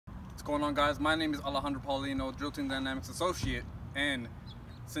What's going on, guys? My name is Alejandro Paulino, Drill Team Dynamics Associate and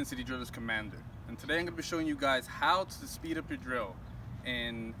Sin City Drillers Commander. And today I'm going to be showing you guys how to speed up your drill.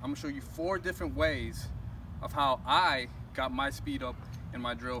 And I'm going to show you 4 different ways of how I got my speed up in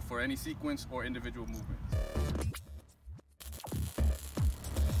my drill for any sequence or individual movement.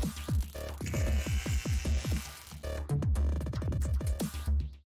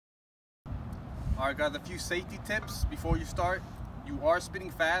 Alright guys, a few safety tips before you start. You are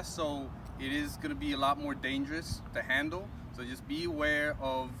spinning fast, so it is going to be a lot more dangerous to handle. So just be aware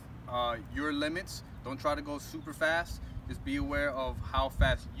of your limits. Don't try to go super fast. Just be aware of how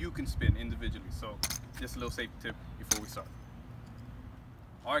fast you can spin individually. So just a little safety tip before we start.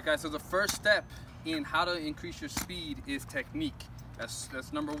 Alright guys, so the first step in how to increase your speed is technique.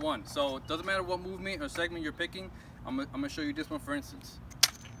 That's number 1. So it doesn't matter what movement or segment you're picking. I'm going to show you this one for instance.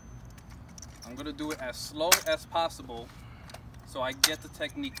 I'm going to do it as slow as possible so I get the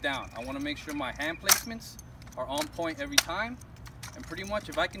technique down. I want to make sure my hand placements are on point every time. And pretty much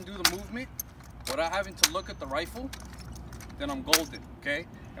if I can do the movement without having to look at the rifle, then I'm golden, okay?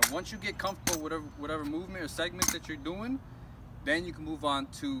 And once you get comfortable with whatever movement or segment that you're doing, then you can move on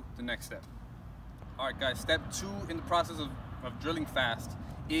to the next step. Alright guys, step 2 in the process of drilling fast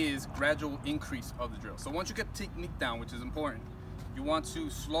is gradual increase of the drill. So once you get the technique down, which is important, you want to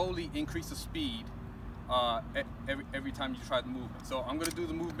slowly increase the speed every time you try the movement. So I'm going to do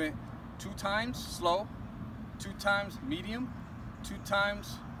the movement 2 times slow, 2 times medium, 2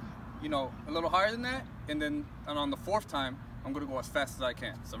 times, a little higher than that, and on the 4th time I'm going to go as fast as I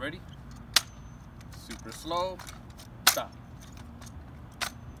can. So ready? Super slow, stop.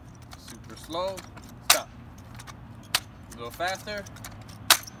 Super slow, stop. A little faster.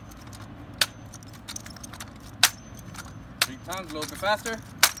 3 times, a little bit faster.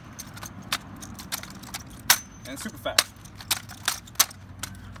 And super fast.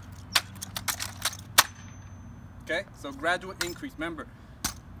 Okay, so gradual increase. Remember,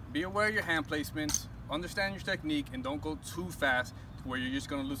 be aware of your hand placements, understand your technique, and don't go too fast to where you're just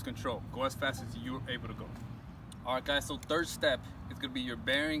going to lose control. Go as fast as you're able to go. Alright guys, so 3rd step is going to be your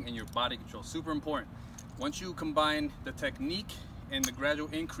bearing and your body control. Super important. Once you combine the technique and the gradual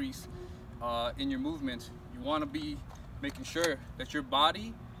increase in your movements, you want to be making sure that your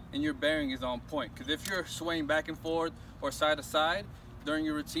body and your bearing is on point. Because if you're swaying back and forth or side to side during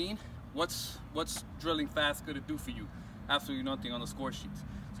your routine, what's drilling fast going to do for you? Absolutely nothing on the score sheets.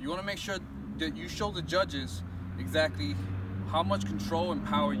 So you want to make sure that you show the judges exactly how much control and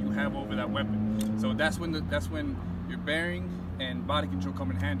power you have over that weapon. So that's when your bearing and body control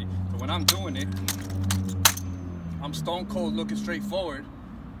come in handy. So when I'm doing it, I'm stone cold looking straight forward.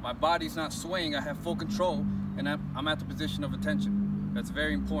 My body's not swaying. I have full control, and I'm at the position of attention. That's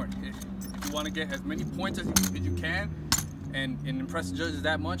very important. If you want to get as many points as you can and impress the judges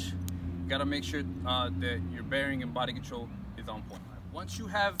that much, you got to make sure that your bearing and body control is on point. Once you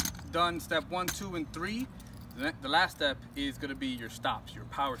have done step 1, 2, and 3, the last step is going to be your stops, your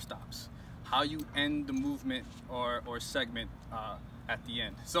power stops. How you end the movement or segment at the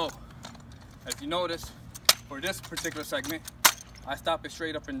end. So, as you notice, for this particular segment, I stop it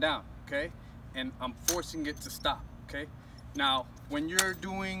straight up and down, okay? And I'm forcing it to stop, okay? Now, when you're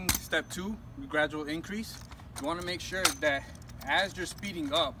doing step 2, gradual increase, you want to make sure that as you're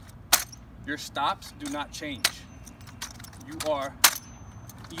speeding up, your stops do not change. You are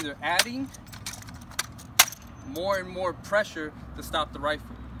either adding more and more pressure to stop the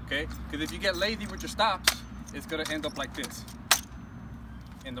rifle, okay? Because if you get lazy with your stops, it's going to end up like this.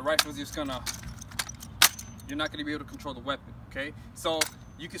 And the rifle's just going to, you're not going to be able to control the weapon, okay? So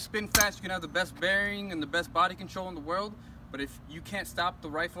you can spin fast, you can have the best bearing and the best body control in the world, but if you can't stop the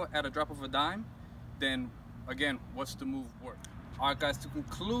rifle at a drop of a dime, then again, what's the move worth? Alright guys, to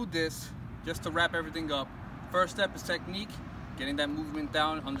conclude this, just to wrap everything up, first step is technique, getting that movement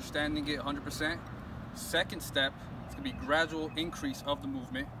down, understanding it 100%. Second step is going to be gradual increase of the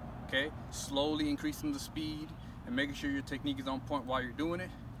movement, okay? Slowly increasing the speed and making sure your technique is on point while you're doing it.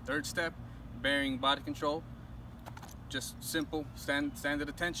 3rd step, bearing body control. Just simple, stand at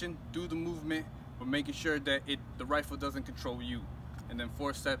attention, do the movement, but making sure that the rifle doesn't control you. And then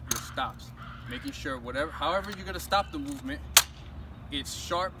 4th step, your stops. Making sure however you're gonna stop the movement, it's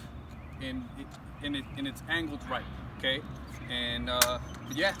sharp and it's angled right, okay? And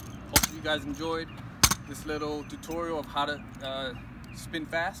yeah, hopefully you guys enjoyed this little tutorial of how to spin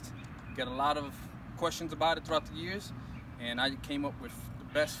fast. Get a lot of questions about it throughout the years, and I came up with the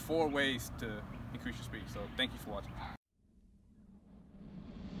best 4 ways to increase your speed. So thank you for watching.